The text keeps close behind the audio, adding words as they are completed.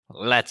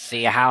Let's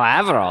see how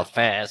Averald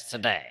fares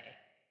today.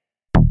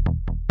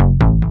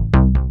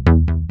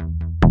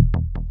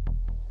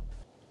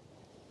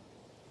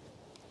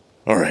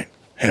 Alright,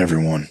 hey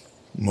everyone.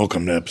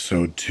 Welcome to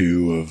episode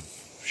 2 of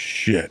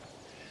Shit.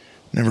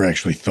 Never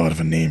actually thought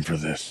of a name for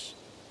this.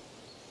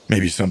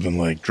 Maybe something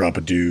like Drop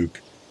a Duke,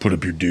 Put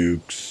Up Your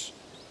Dukes,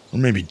 or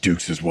maybe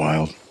Dukes is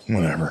Wild.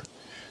 Whatever.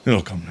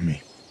 It'll come to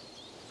me.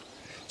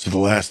 So the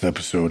last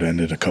episode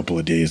ended a couple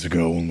of days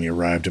ago when we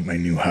arrived at my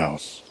new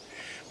house,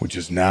 which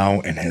is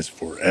now and has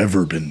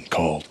forever been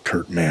called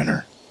Kurt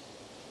Manor.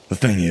 The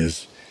thing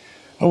is,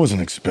 I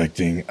wasn't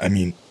expecting,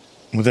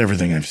 with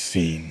everything I've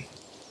seen.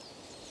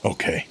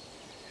 Okay,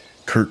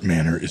 Kurt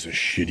Manor is a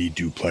shitty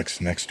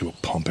duplex next to a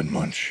pump and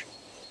munch.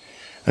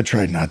 I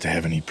tried not to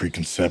have any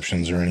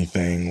preconceptions or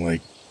anything,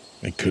 like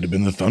it could have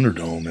been the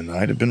Thunderdome and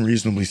I'd have been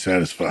reasonably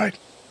satisfied.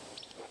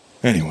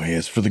 Anyway,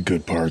 as for the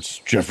good parts,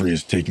 Jeffrey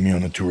has taken me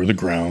on a tour of the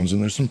grounds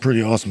and there's some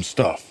pretty awesome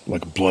stuff,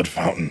 like a blood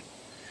fountain.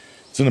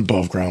 It's an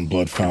above-ground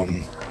blood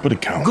fountain, but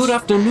it counts. Good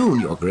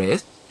afternoon, Your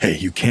Grace. Hey,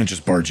 you can't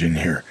just barge in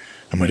here.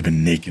 I might have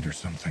been naked or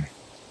something.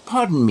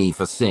 Pardon me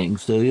for saying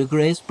so, Your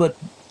Grace, but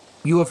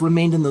you have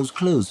remained in those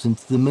clothes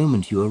since the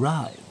moment you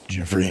arrived.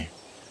 Jeffrey,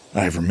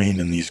 I have remained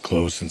in these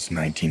clothes since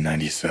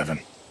 1997.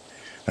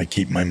 I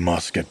keep my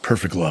musk at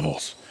perfect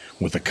levels,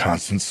 with a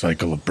constant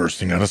cycle of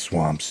bursting out of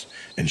swamps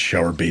and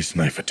shower-based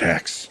knife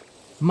attacks.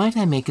 Might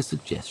I make a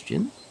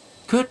suggestion?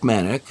 Kurt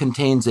Manor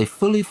contains a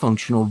fully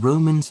functional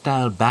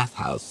Roman-style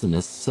bathhouse in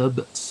a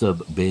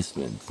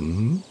sub-basement.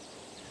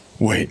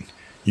 Wait,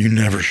 you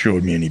never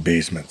showed me any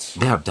basements.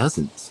 There are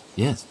dozens.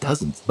 Yes,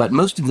 dozens. But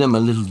most of them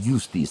are little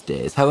used these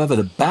days. However,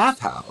 the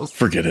bathhouse...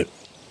 Forget it.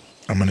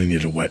 I'm gonna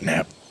need a wet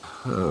nap.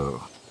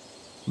 Oh.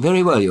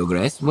 Very well, Your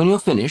Grace. When you're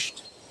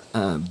finished,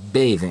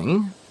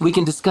 bathing, we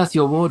can discuss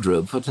your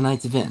wardrobe for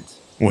tonight's event.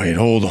 Wait,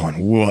 hold on.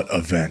 What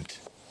event?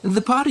 The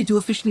party to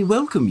officially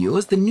welcome you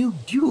as the new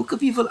Duke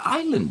of Evil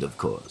Island, of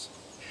course.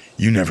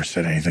 You never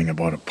said anything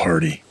about a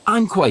party.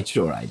 I'm quite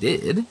sure I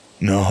did.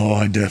 No,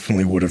 I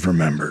definitely would have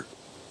remembered.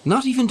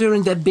 Not even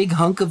during that big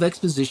hunk of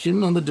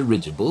exposition on the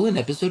dirigible in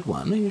episode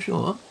 1, are you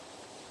sure?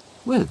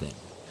 Well then,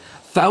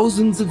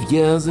 thousands of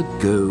years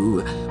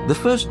ago, the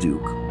first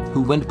Duke,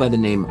 who went by the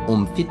name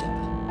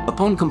Omphita,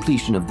 upon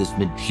completion of this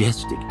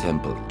majestic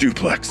temple,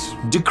 Duplex,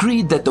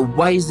 decreed that the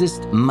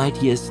wisest,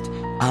 mightiest,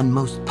 and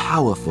most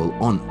powerful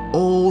on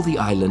all the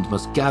island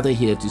must gather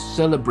here to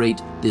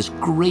celebrate this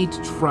great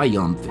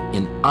triumph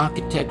in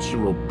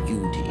architectural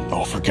beauty.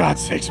 Oh, for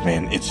God's sakes,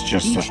 man, it's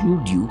just Each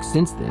new duke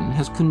since then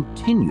has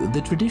continued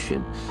the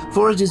tradition,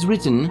 for it is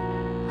written,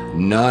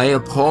 "Nigh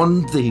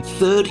upon the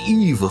third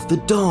eve of the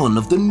dawn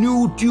of the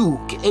new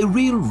duke, a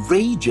real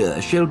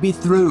rager shall be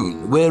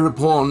thrown,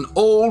 whereupon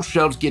all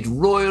shall get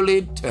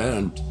royally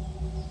turned."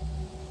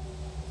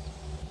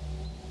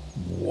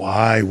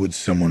 Why would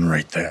someone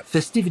write that?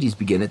 Festivities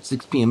begin at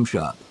 6 p.m.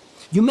 sharp.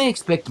 You may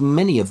expect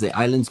many of the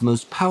island's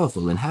most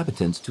powerful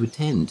inhabitants to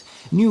attend.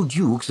 New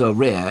dukes are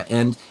rare,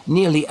 and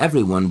nearly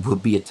everyone will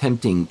be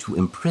attempting to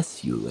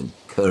impress you and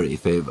curry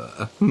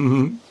favor.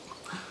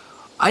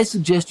 I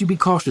suggest you be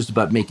cautious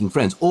about making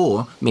friends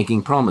or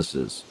making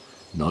promises.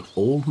 Not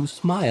all who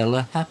smile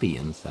are happy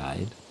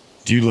inside.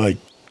 Do you,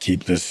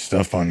 keep this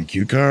stuff on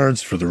cue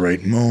cards for the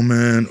right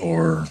moment,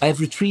 or... I have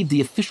retrieved the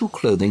official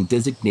clothing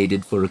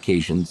designated for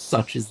occasions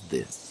such as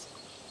this.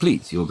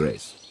 Please, Your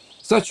Grace.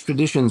 Such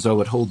traditions are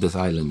what hold this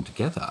island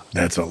together.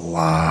 That's a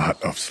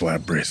lot of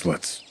slap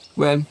bracelets.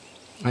 Well,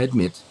 I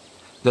admit,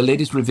 the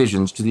latest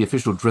revisions to the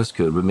official dress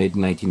code were made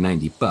in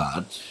 1990,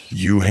 but...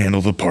 You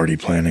handle the party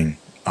planning.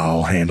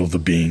 I'll handle the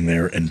being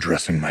there and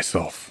dressing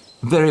myself.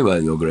 Very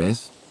well, Your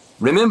Grace.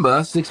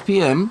 Remember, 6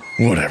 p.m.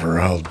 Whatever,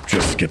 I'll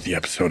just skip the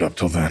episode up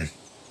till then.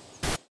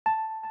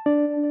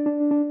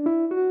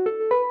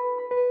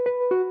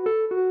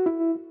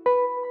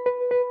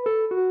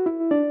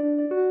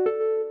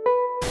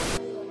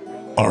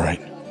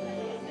 Alright.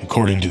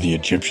 According to the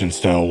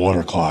Egyptian-style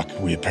water clock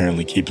we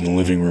apparently keep in the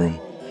living room,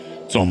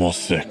 it's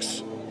almost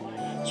 6.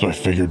 So I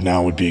figured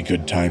now would be a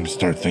good time to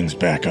start things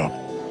back up.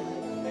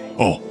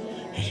 Oh,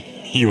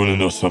 you want to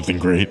know something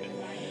great?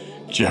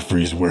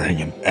 Jeffrey's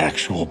wearing an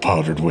actual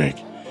powdered wig.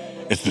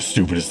 It's the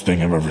stupidest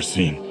thing I've ever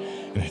seen,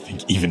 and I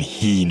think even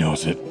he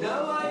knows it.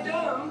 No, I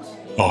don't.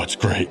 Oh, it's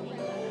great.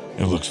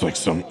 It looks like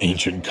some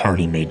ancient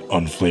carny made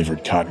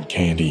unflavored cotton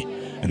candy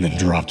and then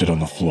dropped it on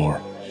the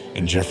floor,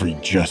 and Jeffrey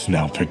just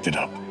now picked it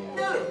up.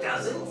 No, it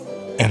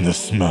doesn't. And the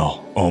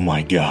smell, oh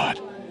my God.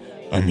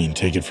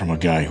 Take it from a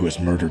guy who has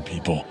murdered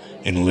people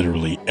in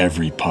literally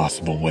every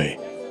possible way.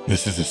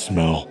 This is a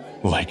smell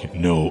like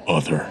no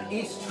other.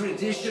 It's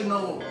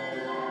traditional.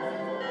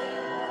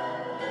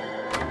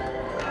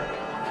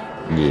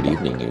 Good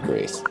evening, Your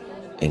Grace.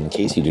 In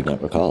case you do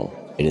not recall,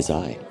 it is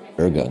I,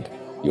 Urgunk,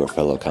 your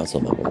fellow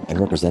council member and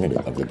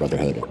representative of the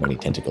Brotherhood of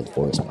Many-Tentacled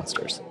Forest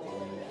Monsters.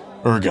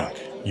 Urgunk,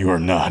 you are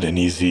not an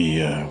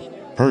easy,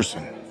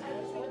 person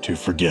to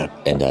forget.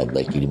 And I'd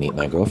like you to meet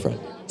my girlfriend,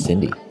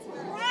 Cindy.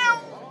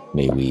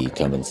 May we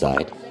come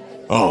inside?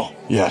 Oh,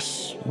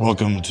 yes.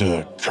 Welcome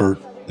to Kurt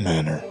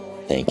Manor.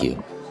 Thank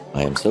you.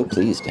 I am so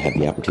pleased to have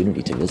the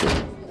opportunity to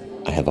visit.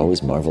 I have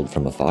always marveled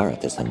from afar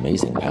at this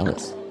amazing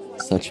palace.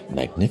 Such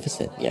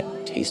magnificent yet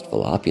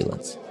tasteful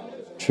opulence.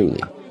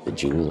 Truly, the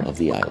jewel of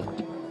the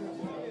island.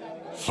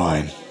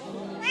 Fine.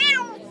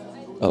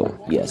 Oh,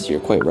 yes, you're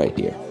quite right,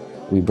 dear.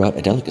 We brought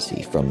a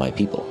delicacy from my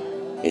people.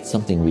 It's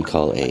something we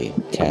call a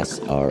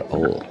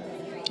cas-ar-ol.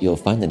 You'll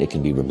find that it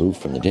can be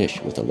removed from the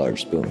dish with a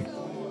large spoon.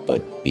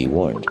 But be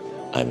warned,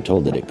 I'm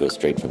told that it goes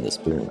straight from the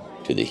spoon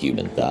to the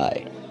human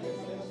thigh.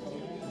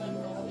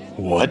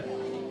 What?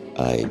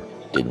 I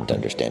didn't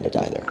understand it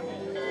either.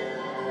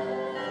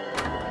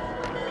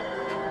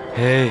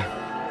 Hey.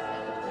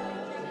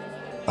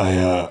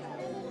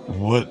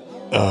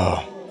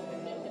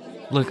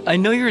 Look, I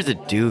know you're the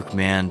Duke,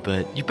 man,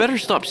 but you better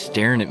stop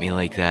staring at me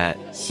like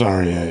that.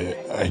 Sorry,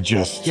 I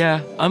just...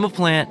 Yeah, I'm a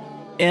plant,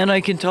 and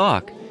I can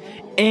talk.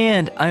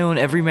 And I own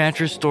every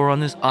mattress store on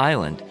this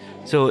island.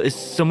 So is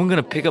someone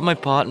gonna pick up my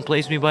pot and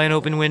place me by an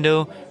open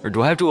window? Or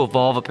do I have to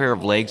evolve a pair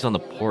of legs on the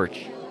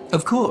porch?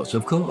 Of course,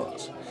 of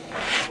course.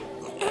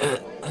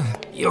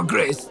 Your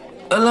Grace,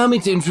 allow me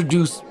to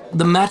introduce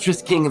the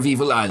Mattress King of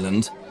Evil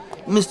Island,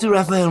 Mr.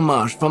 Raphael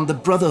Marsh from the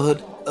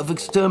Brotherhood of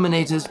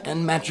Exterminators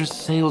and Mattress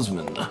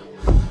Salesmen.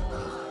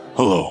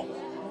 Hello.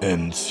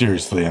 And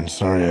seriously, I'm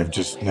sorry, I've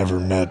just never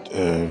met,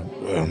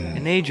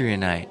 An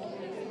Adrianite.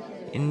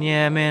 And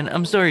yeah, man,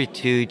 I'm sorry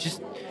too.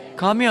 Just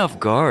caught me off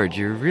guard.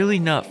 You're really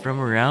not from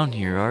around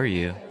here, are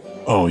you?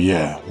 Oh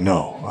yeah,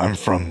 no, I'm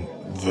from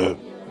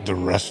the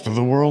rest of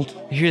the world?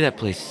 I hear that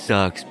place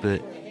sucks,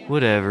 but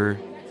whatever.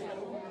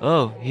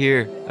 Oh,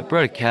 here, I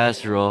brought a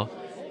casserole.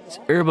 It's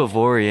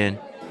herbivorian.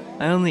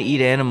 I only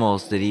eat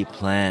animals that eat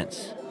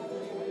plants.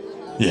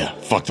 Yeah,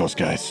 fuck those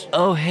guys.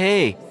 Oh,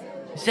 hey,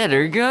 is that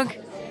Urgunk?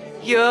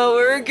 Yo,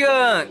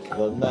 Urgunk!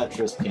 The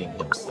Mattress King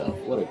himself.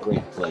 What a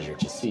great pleasure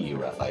to see you,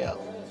 Raphael.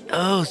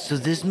 Oh, so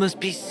this must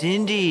be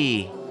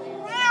Cindy.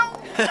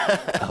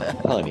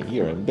 Oh, honey,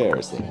 you're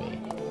embarrassing me.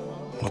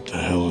 What the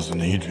hell is an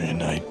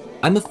Adrianite?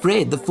 I'm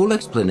afraid the full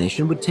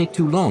explanation would take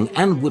too long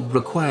and would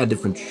require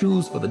different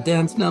shoes for the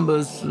dance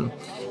numbers.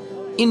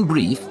 In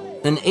brief,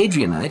 an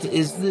Adrianite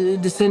is the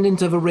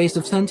descendant of a race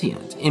of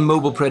sentient,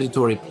 immobile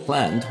predatory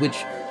plant which...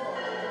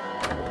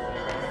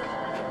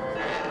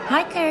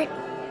 Hi, Kurt.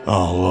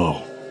 Oh,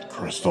 hello,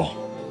 Crystal.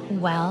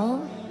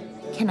 Well,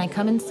 can I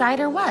come inside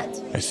or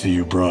what? I see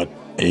you brought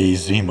a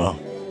Zima.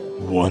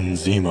 One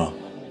Zima.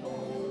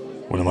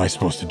 What am I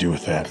supposed to do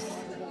with that?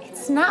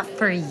 It's not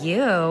for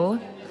you.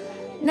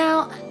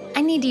 Now,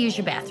 I need to use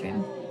your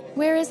bathroom.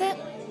 Where is it?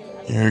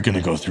 You're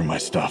gonna go through my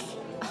stuff.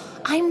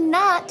 I'm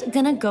not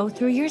gonna go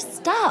through your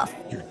stuff.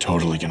 You're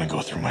totally gonna go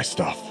through my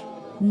stuff.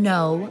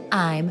 No,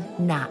 I'm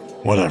not.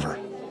 Whatever.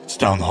 It's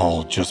down the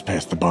hall, just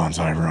past the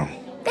bonsai room.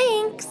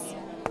 Thanks.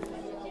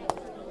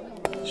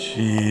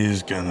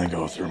 She's gonna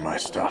go through my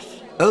stuff.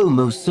 Oh,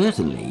 most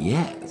certainly,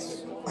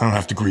 yes. I don't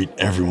have to greet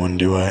everyone,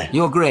 do I?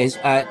 Your Grace,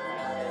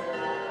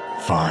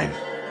 Fine.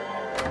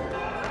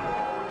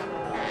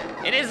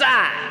 It is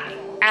I,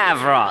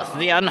 Avroth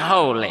the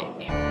Unholy.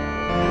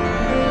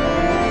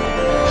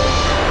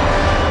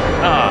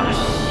 Oh,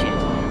 shit.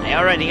 I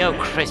already owe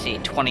Chrissy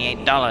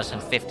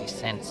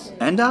 $28.50.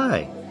 And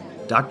I,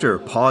 Dr.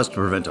 Pause to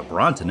Prevent a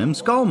Brontonym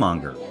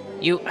Skullmonger.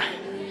 You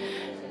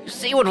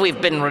see what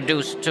we've been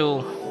reduced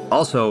to?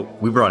 Also,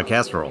 we brought a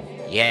casserole.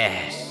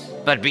 Yes,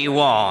 but be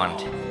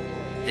warned.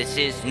 This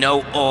is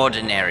no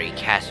ordinary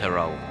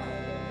casserole.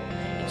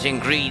 Its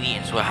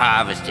ingredients were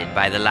harvested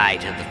by the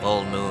light of the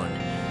full moon.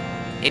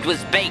 It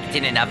was baked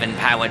in an oven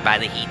powered by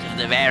the heat of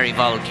the very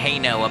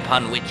volcano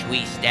upon which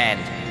we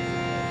stand.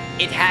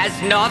 It has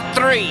not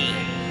 3,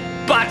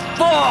 but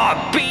 4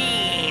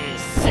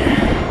 beans!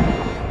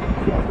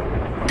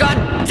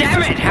 God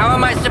damn it! How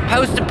am I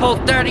supposed to pull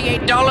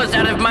 $38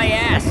 out of my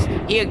ass?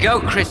 Here you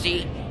go,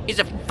 Chrissy. Here's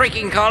a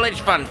freaking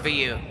college fund for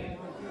you.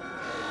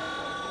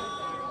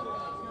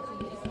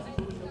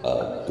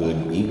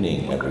 Good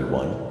evening,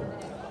 everyone.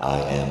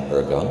 I am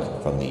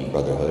Urgunk from the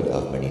Brotherhood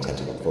of Many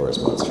Tentacled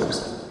Forest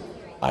Monsters.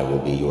 I will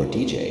be your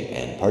DJ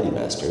and party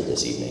master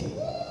this evening.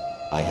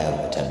 I have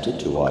attempted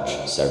to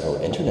watch several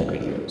internet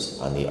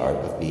videos on the art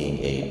of being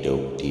a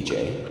dope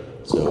DJ,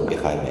 so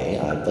if I may,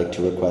 I'd like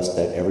to request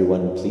that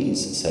everyone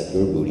please set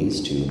your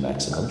booties to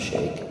maximum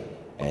shake,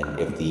 and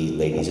if the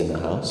ladies in the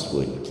house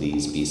would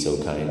please be so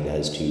kind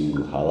as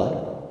to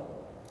holla.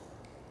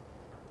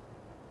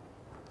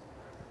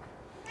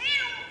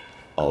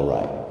 All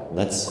right,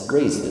 let's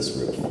raise this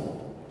roof.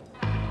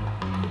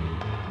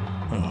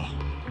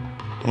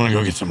 I wanna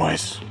go get some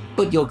ice.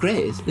 but Your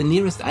Grace, the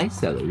nearest ice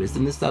cellar is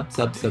in the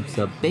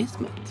sub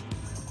basement.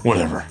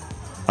 Whatever.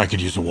 I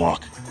could use a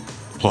walk.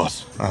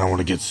 Plus, I don't want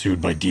to get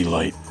sued by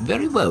D-Light.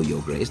 Very well,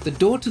 Your Grace. The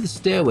door to the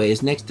stairway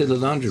is next to the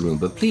laundry room,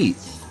 but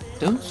please,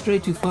 don't stray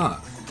too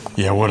far.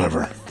 Yeah,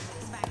 whatever.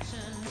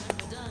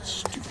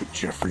 Stupid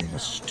Jeffrey and the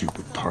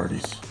stupid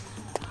parties.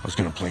 I was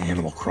gonna play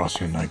Animal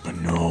Crossing tonight, but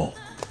no.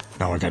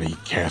 Now I gotta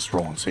eat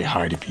casserole and say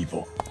hi to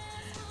people.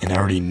 And I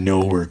already know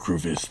where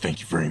Groove is,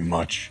 thank you very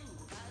much.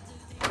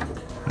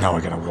 Now I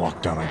gotta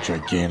walk down a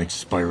gigantic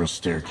spiral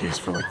staircase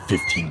for like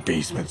 15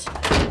 basements,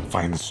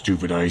 find the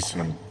stupid ice,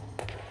 and I'm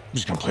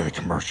just gonna play the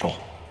commercial.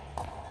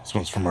 This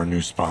one's from our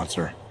new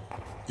sponsor,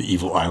 the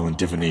Evil Island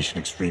Divination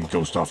Extreme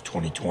Ghost Off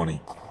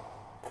 2020.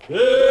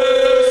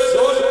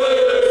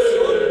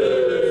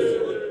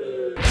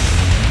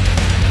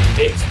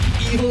 It's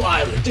the Evil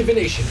Island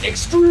Divination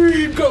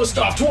Extreme Ghost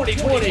Off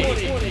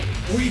 2020.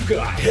 We've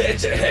got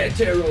head-to-head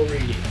tarot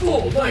reading,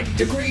 full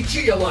 90-degree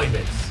G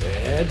alignments,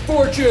 and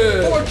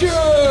fortunes! Thought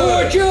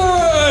you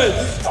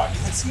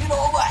had seen it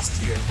all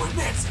last year when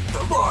Nancy,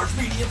 the large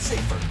medium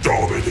safer,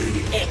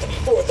 dominating Anthony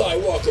Fourth Eye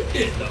Walker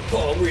in the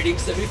palm reading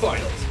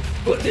semifinals.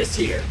 But this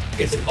year,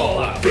 it's an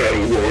all-out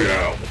battle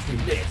royale between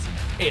Nancy,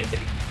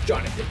 Anthony,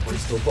 Jonathan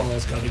Crystal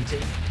Balls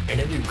Covington, and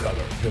a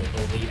newcomer known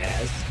only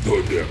as The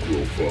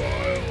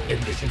Necrophile.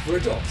 Admission for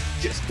adults,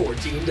 just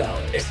 $14.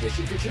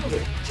 Admission for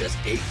children, just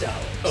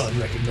 $8.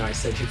 Unrecognized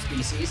sentient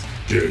species,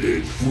 dead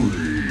and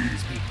free.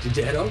 Speak to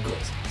dead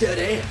uncles, dead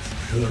aunts.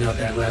 Pulling out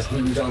that last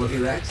voodoo doll of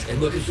your ex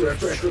and looking for a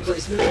fresh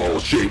replacement. All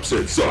shapes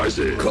and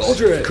sizes.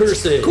 Cauldrons,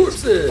 curses,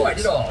 corpses. Find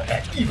it all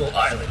at Evil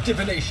Island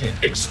Divination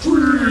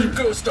Extreme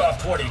Ghost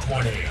Off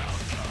 2020.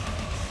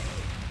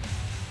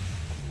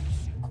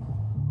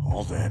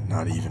 All that,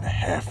 not even a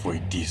halfway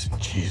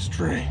decent cheese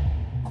tray.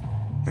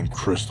 Then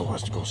Crystal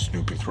has to go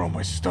snooping through all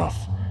my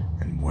stuff.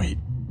 And wait.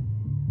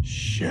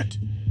 Shit.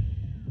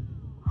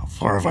 How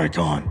far have I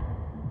gone?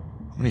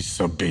 How many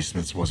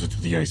sub-basements was it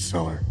to the ice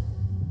cellar?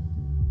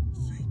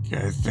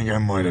 I think I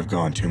might have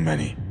gone too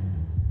many.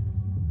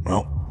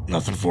 Well,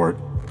 nothing for it.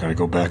 Gotta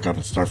go back up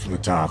and start from the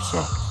top,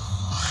 so...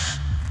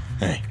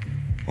 Hey,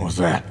 what was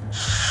that?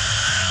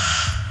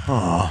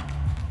 Aw.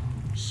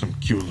 Some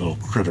cute little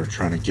critter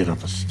trying to get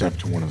up a step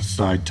to one of the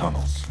side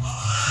tunnels.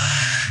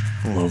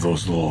 I love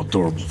those little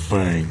adorable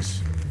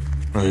fangs.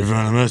 Are they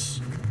venomous?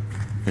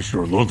 They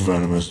sure look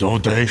venomous,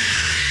 don't they?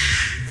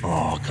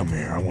 Oh, come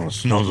here, I want to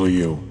snuggle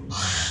you.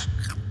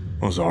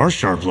 Those are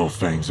sharp little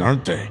fangs,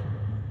 aren't they?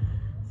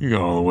 You got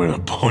all the way to the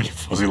bone, you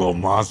fuzzy little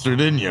monster,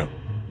 didn't you?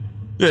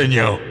 Didn't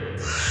you?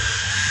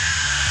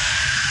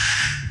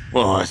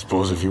 Well, I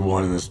suppose if you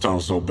wanted this tunnel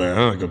so bad,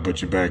 I could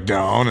put you back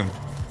down and...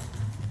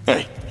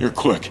 Hey, you're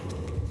quick.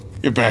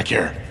 Get back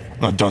here. I'm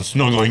not done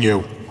snuggling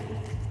you.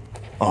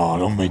 Oh,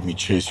 don't make me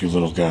chase you,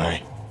 little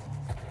guy.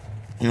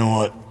 You know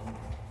what?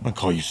 I'm gonna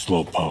call you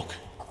Slowpoke.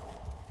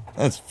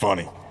 That's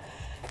funny.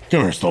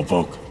 Come here,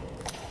 Slowpoke.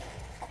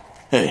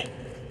 Hey,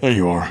 there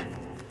you are.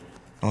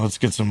 Now let's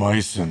get some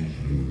ice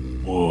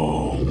and...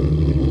 Whoa.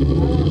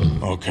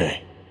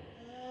 Okay.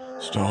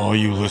 So to all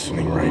you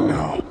listening right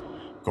now,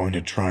 I'm going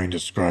to try and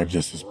describe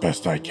this as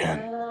best I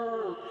can.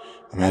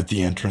 I'm at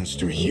the entrance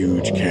to a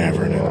huge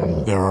cavern,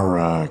 and there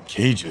are,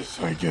 cages,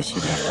 I guess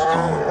you'd have to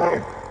call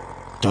them.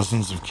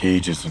 Dozens of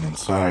cages, and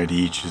inside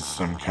each is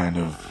some kind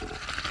of...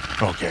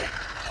 Okay.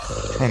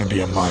 I'm trying to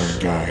be a modern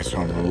guy, so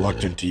I'm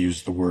reluctant to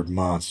use the word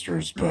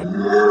monsters, but...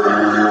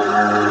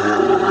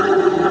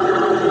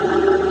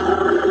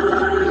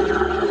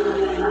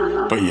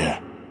 But yeah,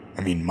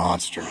 I mean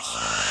monsters.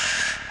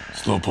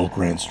 Slowpoke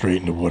ran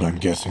straight into what I'm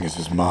guessing is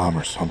his mom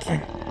or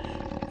something.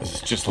 This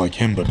is just like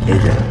him, but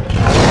bigger.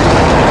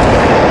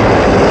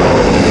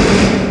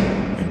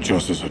 And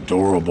just as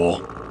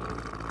adorable.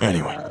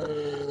 Anyway,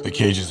 the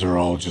cages are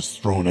all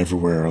just thrown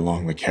everywhere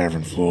along the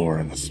cavern floor,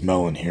 and the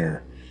smell in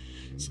here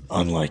is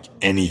unlike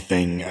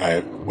anything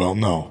well,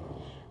 no.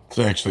 It's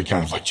actually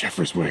kind of like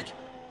Jeffrey's wig.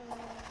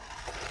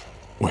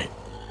 Wait,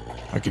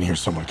 I can hear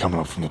someone coming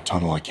up from the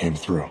tunnel I came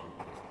through.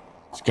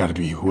 It's gotta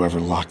be whoever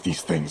locked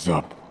these things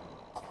up.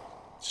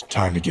 It's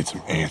time to get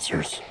some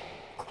answers.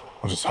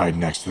 I'll just hide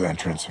next to the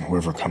entrance, and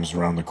whoever comes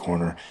around the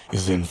corner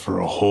is in for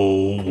a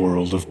whole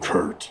world of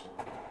Kurt.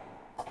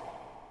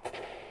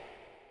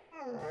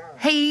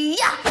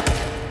 Hey-ya!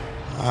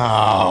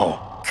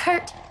 Ow!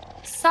 Kurt,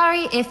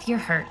 sorry if you're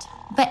hurt,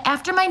 but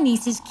after my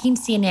niece's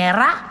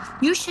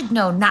quinceanera, you should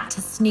know not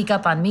to sneak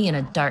up on me in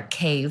a dark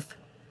cave.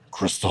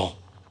 Crystal,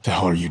 what the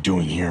hell are you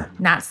doing here?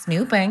 Not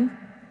snooping.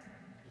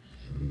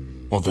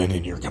 Well then,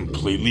 in your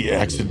completely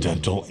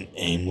accidental and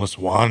aimless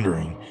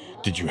wandering,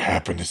 did you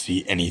happen to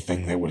see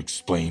anything that would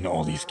explain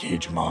all these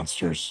cage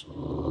monsters?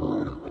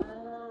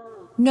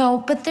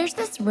 No, but there's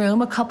this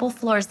room a couple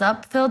floors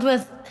up filled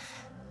with...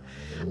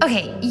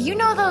 Okay, you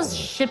know those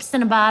ships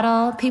in a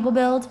bottle people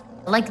build?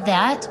 Like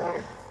that,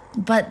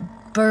 but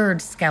bird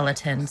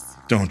skeletons.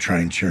 Don't try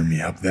and cheer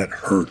me up, that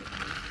hurt.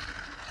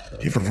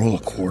 Do you ever roll a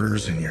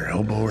quarters in your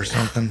elbow or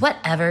something?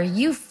 Whatever,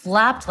 you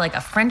flopped like a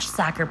French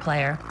soccer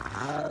player.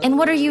 And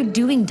what are you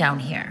doing down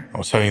here? I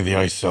was heading to the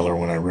ice cellar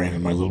when I ran into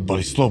my little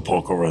buddy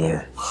Slowpoke over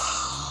there.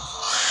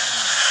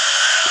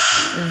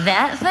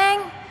 That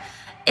thing?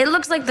 It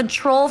looks like the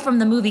troll from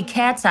the movie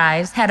Cat's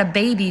Eyes had a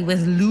baby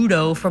with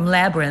Ludo from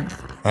Labyrinth.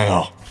 I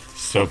know,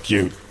 so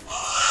cute.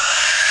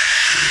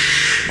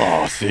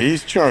 Oh, see,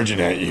 he's charging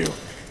at you.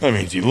 That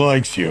means he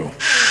likes you.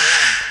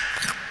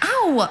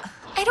 Ow!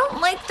 I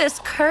don't like this,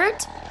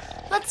 Kurt.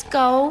 Let's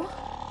go.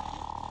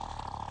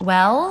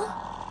 Well,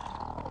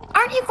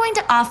 aren't you going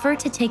to offer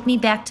to take me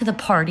back to the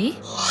party?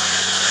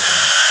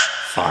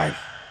 Fine.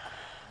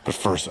 But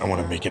first, I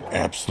want to make it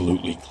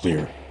absolutely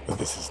clear that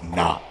this is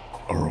not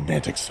a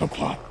romantic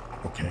subplot,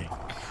 okay?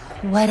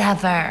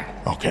 Whatever.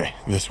 Okay,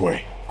 this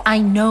way. I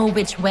know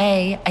which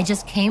way. I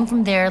just came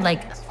from there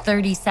like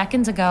 30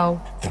 seconds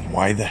ago. Then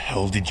why the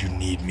hell did you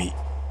need me?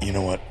 You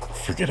know what?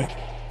 Forget it.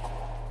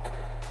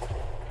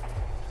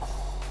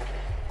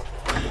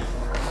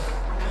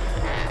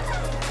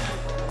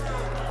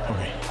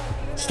 Okay,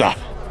 stop.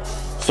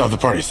 Stop the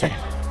party a second.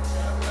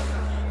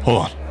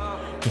 Hold on.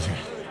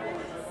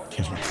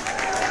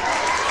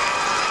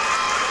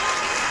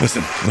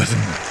 Listen.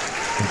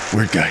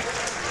 Weird guy.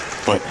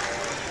 But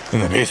in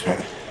the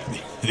basement,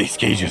 these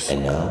cages.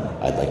 And now,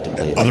 I'd like to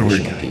play a Other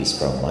weird traditional guy. piece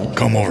from my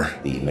Come over.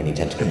 The Many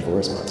Tentacled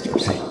Forest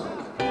Monsters.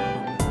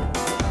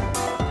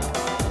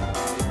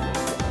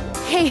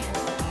 Hey,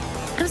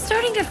 I'm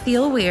starting to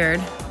feel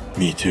weird.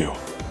 Me too.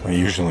 I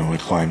usually only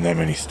climb that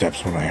many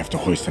steps when I have to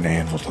hoist an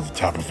anvil to the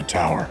top of a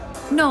tower.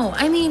 No,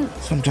 I mean,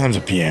 Sometimes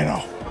a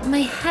piano. my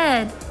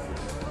head.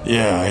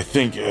 Yeah, I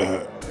think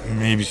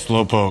maybe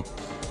Slowpoke,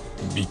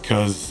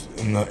 because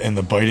in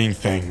the biting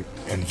thing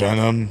and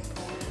venom.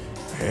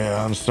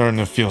 Yeah, I'm starting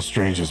to feel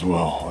strange as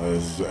well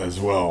as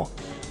well.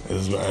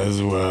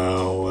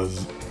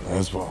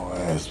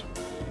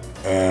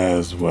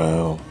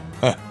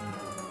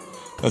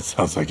 That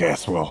sounds like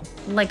Aswell.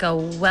 Like a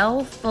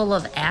well full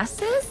of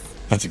asses?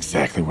 That's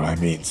exactly what I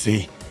mean.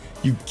 See,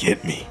 you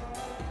get me.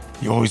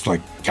 You always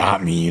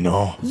got me, you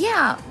know.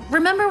 Yeah,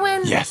 remember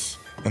when? Yes,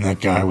 and that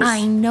guy was.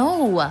 I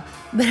know,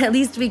 but at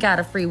least we got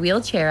a free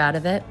wheelchair out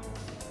of it.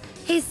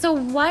 Hey, so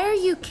why are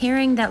you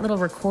carrying that little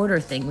recorder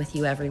thing with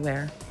you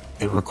everywhere?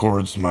 It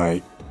records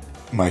my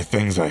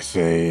things I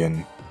say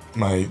and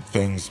my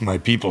things my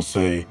people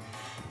say.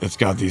 It's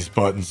got these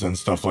buttons and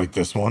stuff like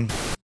this one.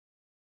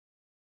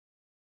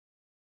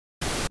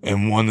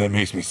 And one that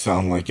makes me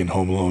sound like in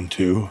Home Alone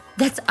 2.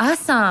 That's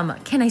awesome.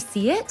 Can I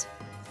see it?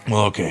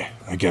 Well, okay,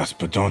 I guess,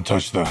 but don't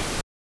touch the...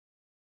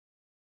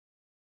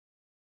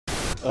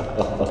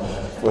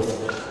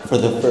 For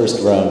the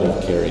first round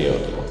of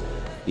karaoke,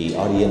 the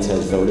audience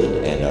has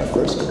voted, and our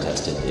first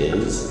contestant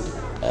is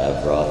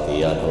Avroth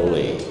the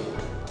Unholy.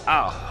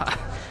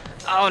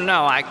 Oh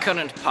no, I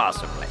couldn't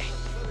possibly.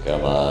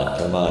 Come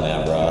on,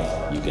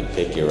 Avroth. You can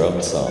pick your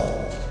own song.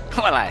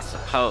 Well, I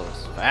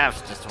suppose.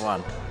 Perhaps just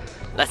one.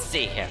 Let's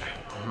see here.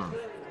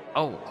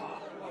 Oh.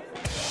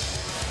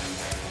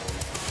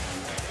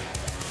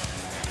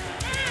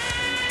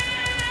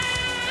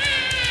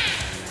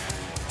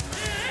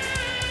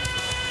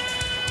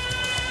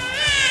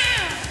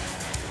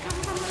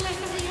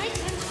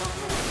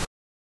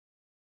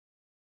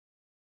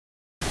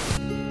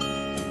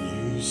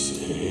 You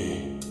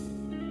say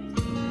I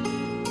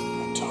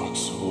talk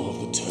so all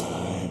the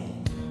time.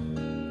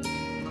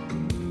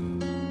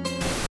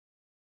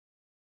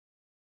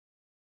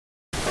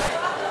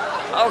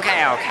 Okay.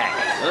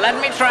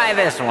 Let me try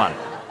this one.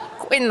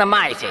 Quinn the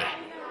Mighty.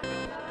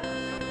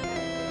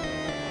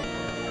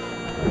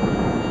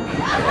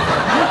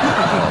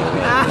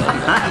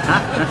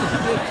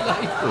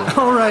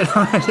 All right.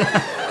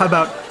 How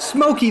about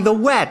Smokey the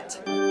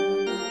Wet?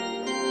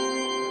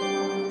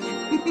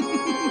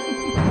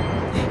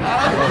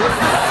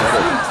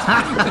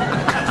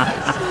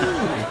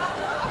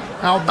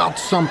 How about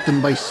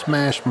something by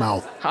Smash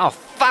Mouth? Oh,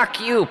 fuck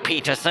you,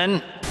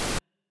 Peterson.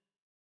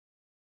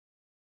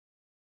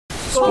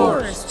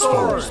 Spores.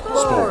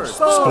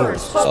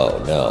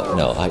 Oh,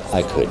 no,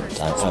 I couldn't.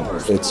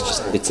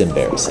 It's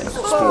embarrassing.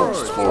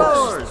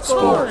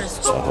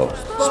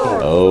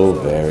 Oh,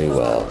 very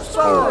well.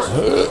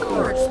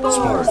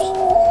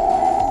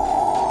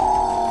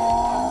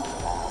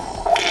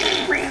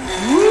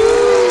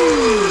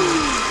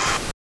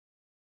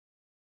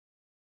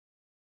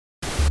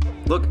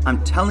 Look,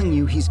 I'm telling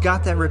you, he's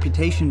got that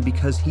reputation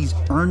because he's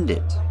earned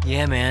it.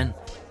 Yeah, man.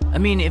 I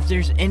mean, if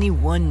there's any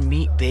one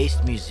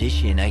meat-based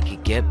musician I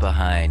could get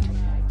behind,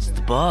 it's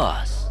the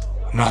boss.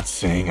 I'm not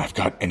saying I've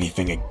got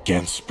anything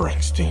against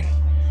Springsteen.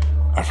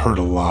 I've heard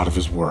a lot of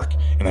his work,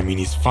 and I mean,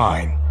 he's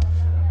fine.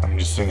 I'm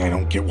just saying I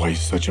don't get why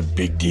he's such a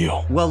big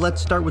deal. Well,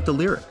 let's start with the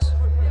lyrics.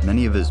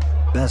 Many of his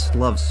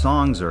best-loved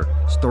songs are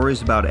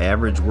stories about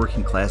average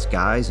working-class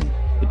guys, and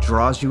it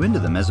draws you into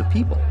them as a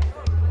people.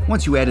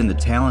 Once you add in the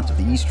talent of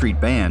the E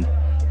Street Band,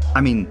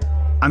 I mean,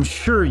 I'm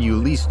sure you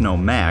at least know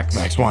Max.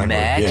 Max Weinberg,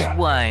 Max yeah.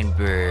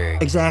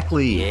 Weinberg.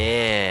 Exactly.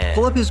 Yeah.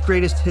 Pull up his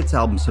greatest hits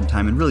album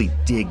sometime and really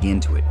dig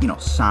into it,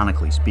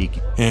 sonically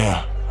speaking.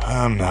 Yeah,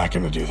 I'm not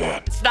gonna do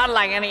that. It's not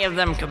like any of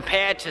them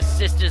compared to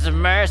Sisters of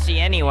Mercy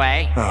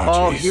anyway.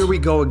 Oh, jeez. here we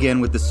go again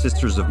with the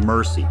Sisters of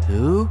Mercy.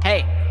 Who?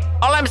 Hey,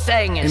 all I'm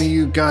saying is... Any of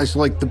you guys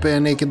like the Bare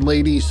Naked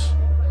Ladies?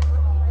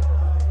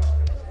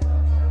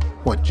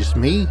 What, just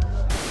me?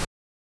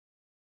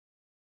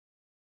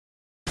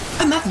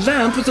 And that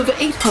lamp was over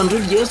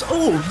 800 years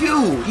old.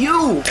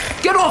 You!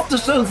 Get off the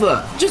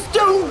sofa! Just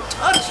don't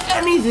touch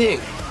anything!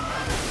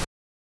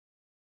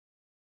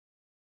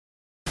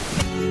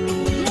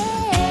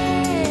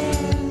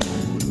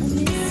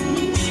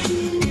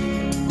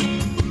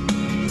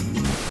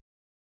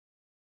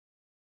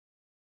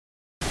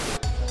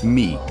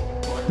 Me.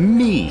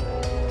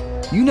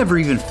 You never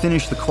even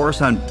finished the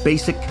course on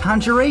basic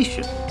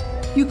conjuration.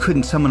 You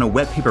couldn't summon a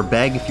wet paper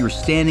bag if you were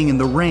standing in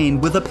the rain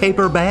with a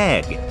paper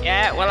bag.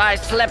 Yeah, well, I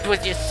slept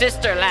with your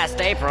sister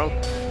last April.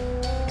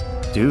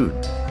 Dude,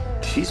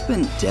 she's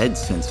been dead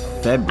since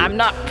February. I'm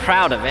not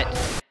proud of it.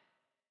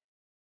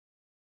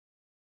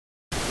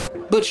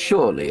 But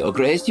surely, Your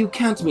Grace, you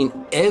can't mean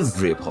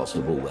every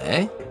possible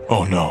way.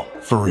 Oh no,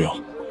 for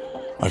real.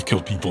 I've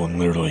killed people in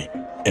literally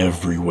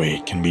every way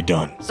it can be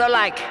done. So,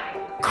 like,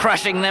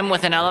 crushing them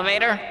with an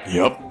elevator?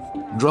 Yup,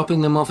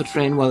 Dropping them off a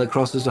train while it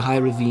crosses a high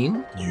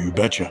ravine? you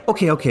betcha.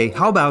 Okay,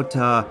 how about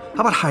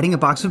hiding a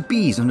box of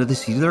bees under the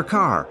seat of their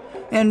car?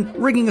 And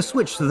rigging a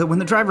switch so that when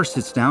the driver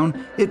sits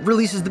down, it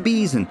releases the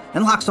bees and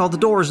locks all the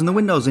doors and the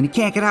windows and he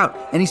can't get out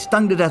and he's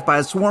stung to death by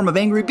a swarm of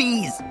angry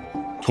bees.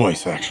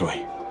 Twice,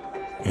 actually.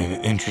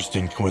 An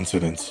interesting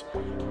coincidence.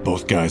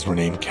 Both guys were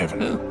named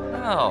Kevin.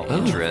 Oh,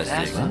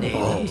 interesting.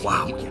 Oh,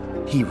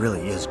 wow. He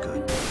really is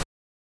good.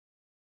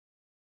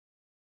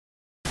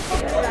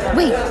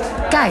 Wait,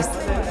 guys,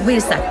 wait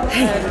a sec.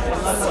 Hey,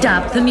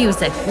 stop the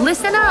music.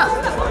 Listen up.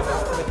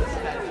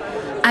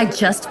 I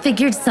just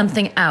figured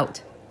something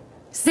out.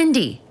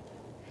 Cindy,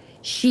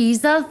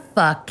 she's a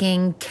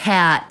fucking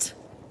cat.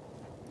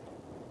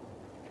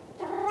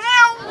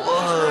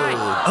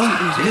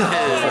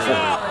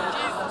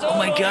 Oh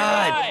my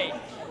god.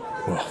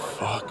 Well,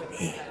 fuck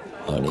me.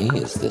 Honey,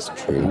 is this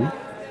true?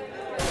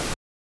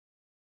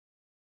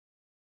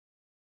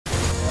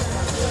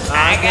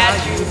 I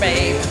got you,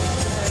 babe.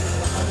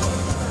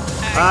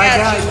 I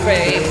got you,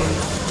 babe.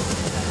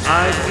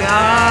 I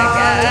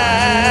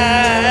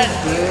got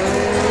you,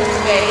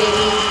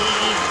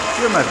 babe.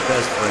 You're my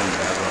best friend,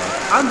 Deborah.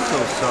 I'm so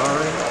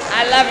sorry. I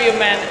love you,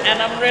 man,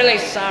 and I'm really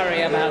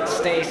sorry about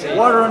Stacy.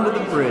 Water under the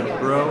bridge,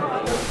 bro.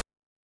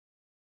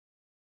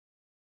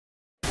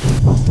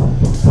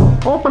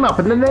 Open up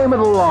in the name of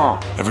the law.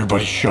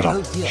 Everybody shut up.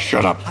 Oh dear.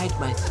 Shut up. Hide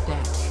my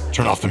stash.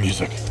 Turn off the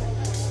music.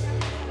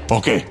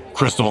 Okay,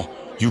 Crystal,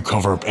 you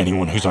cover up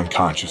anyone who's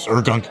unconscious.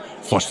 Urgunk,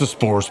 flush the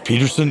spores.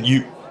 Peterson,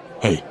 you...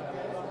 Hey,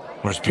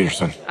 where's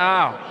Peterson?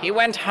 Oh, he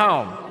went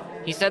home.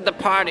 He said the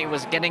party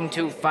was getting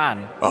too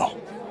fun. Oh,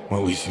 well,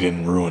 at least he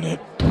didn't ruin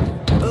it.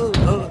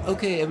 Oh,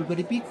 okay,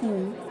 everybody be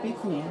cool. Be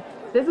cool.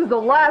 This is the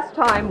last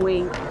time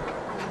we...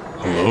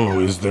 Hello,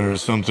 is there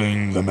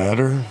something the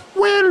matter?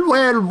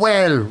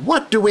 Well,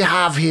 what do we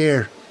have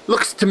here?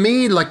 Looks to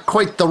me like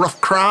quite the rough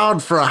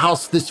crowd for a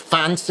house this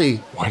fancy.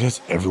 Why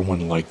does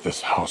everyone like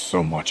this house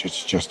so much?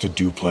 It's just a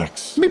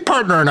duplex. Me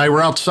partner and I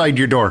were outside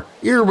your door,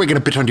 earwigging a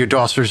bit on your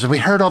daughters, and we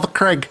heard all the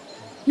Craig.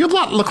 You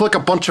lot look like a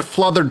bunch of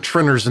flothered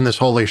trinners in this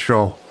holy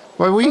show.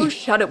 Why, Oh,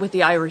 shut it with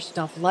the Irish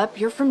stuff, Lep.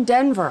 You're from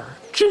Denver.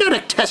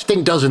 Genetic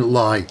testing doesn't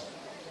lie.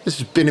 This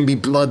has been in me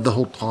blood the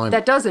whole time.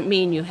 That doesn't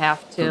mean you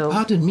have to.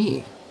 Pardon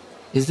me.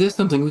 Is there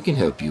something we can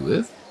help you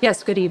with?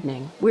 Yes, good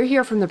evening. We're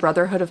here from the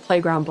Brotherhood of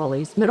Playground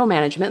Bullies, Middle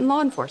Management, and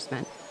Law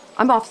Enforcement.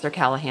 I'm Officer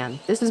Callahan.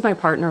 This is my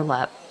partner,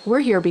 Lep. We're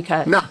here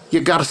because... Nah,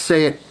 you gotta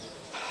say it.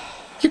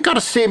 You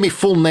gotta say me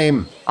full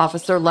name.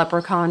 Officer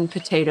Leprechaun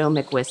Potato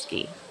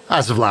McWhiskey.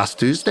 As of last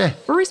Tuesday.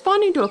 We're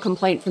responding to a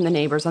complaint from the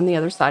neighbors on the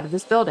other side of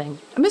this building.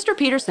 Mr.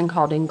 Peterson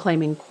called in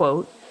claiming,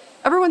 quote,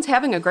 "Everyone's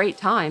having a great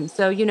time,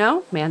 so,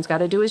 man's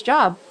gotta do his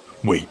job."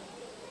 Wait,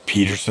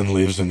 Peterson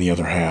lives in the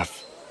other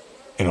half,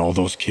 and all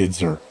those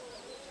kids are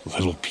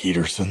little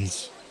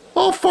Petersons?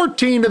 All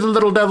 14 of the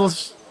little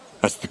devils.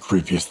 That's the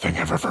creepiest thing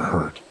I've ever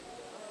heard.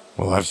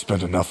 Well, I've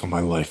spent enough of my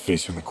life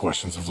facing the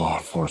questions of law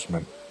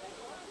enforcement,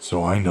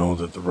 so I know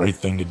that the right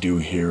thing to do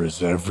here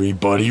is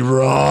everybody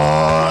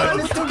run!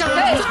 Hey, get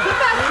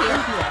back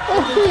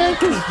here!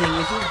 Anything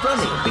is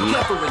running. Be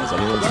careful when Has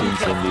anyone seen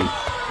Cindy?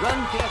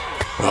 Run careful.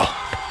 Well,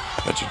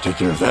 that should take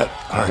care of that.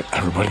 All right,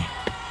 everybody.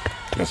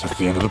 I guess that's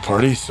the end of the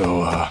party,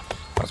 so might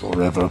as well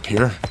wrap it up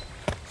here.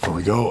 Before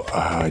we go,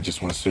 I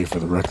just want to say for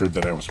the record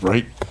that I was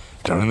right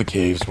down in the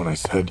caves when I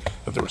said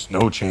that there was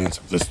no chance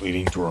of this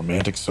leading to a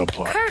romantic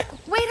subplot. Kurt,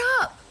 wait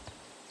up.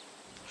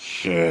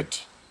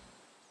 Shit.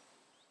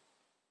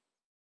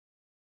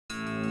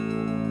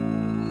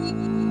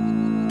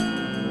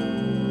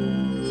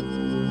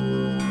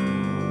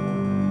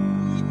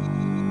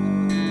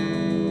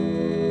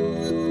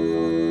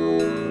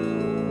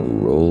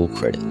 Roll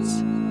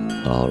credits.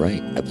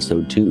 Alright,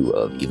 episode 2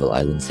 of Evil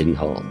Island City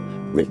Hall,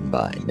 written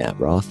by Nat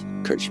Roth,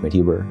 Kurt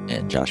Schmidhuber,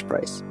 and Josh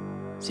Price.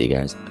 See you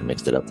guys, I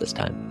mixed it up this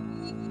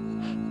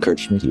time. Kurt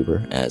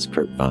Schmidhuber as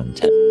Kurt Von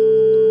Ten,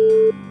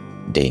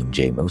 Dame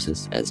J.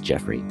 Moses as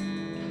Jeffrey,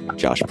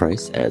 Josh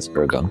Price as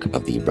Urgunk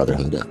of the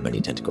Brotherhood of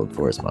Many Tentacled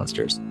Forest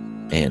Monsters,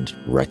 and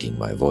wrecking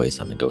my voice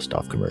on the Ghost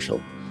Off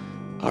commercial,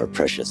 our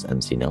precious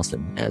MC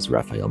Nelson as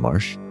Raphael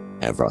Marsh,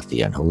 Avroth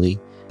the Unholy,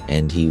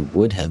 and he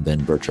would have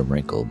been Bertram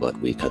Rankle, but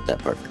we cut that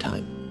part for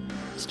time.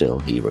 Still,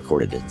 he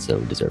recorded it, so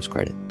deserves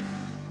credit.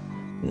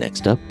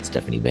 Next up,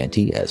 Stephanie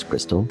Banty as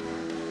Crystal,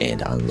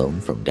 and on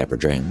loan from Dapper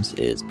Drams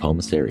is Paul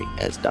Masseri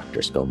as Dr.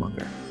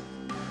 Skullmonger.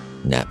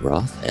 Nat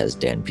Roth as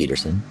Dan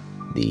Peterson,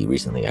 the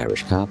recently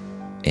Irish cop,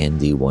 and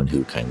the one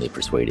who kindly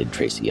persuaded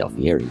Tracy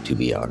Alfieri to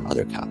be our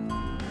other cop.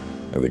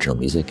 Original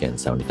music and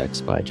sound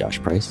effects by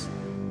Josh Price.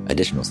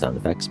 Additional sound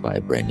effects by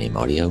Brand Name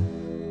Audio,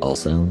 All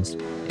Sounds,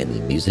 and the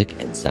Music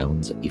and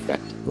Sounds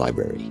Effect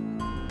Library.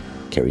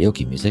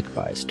 Karaoke music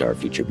by Star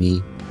Future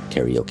B,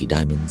 Karaoke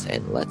Diamonds,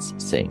 and Let's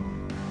Sing.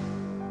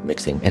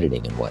 Mixing,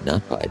 editing, and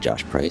whatnot by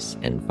Josh Price.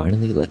 And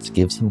finally, let's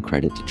give some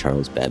credit to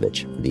Charles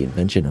Babbage for the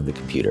invention of the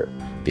computer,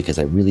 because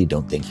I really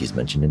don't think he's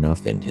mentioned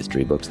enough in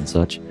history books and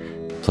such.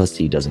 Plus,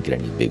 he doesn't get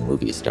any big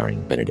movies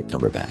starring Benedict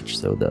Cumberbatch,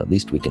 so the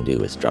least we can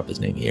do is drop his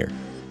name here.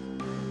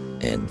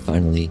 And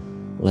finally,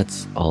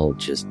 let's all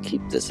just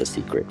keep this a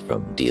secret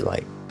from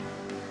D-Light.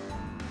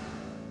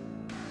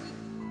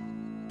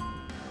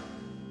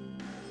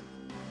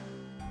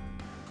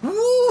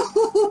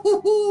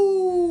 Woo-hoo-hoo-hoo-hoo.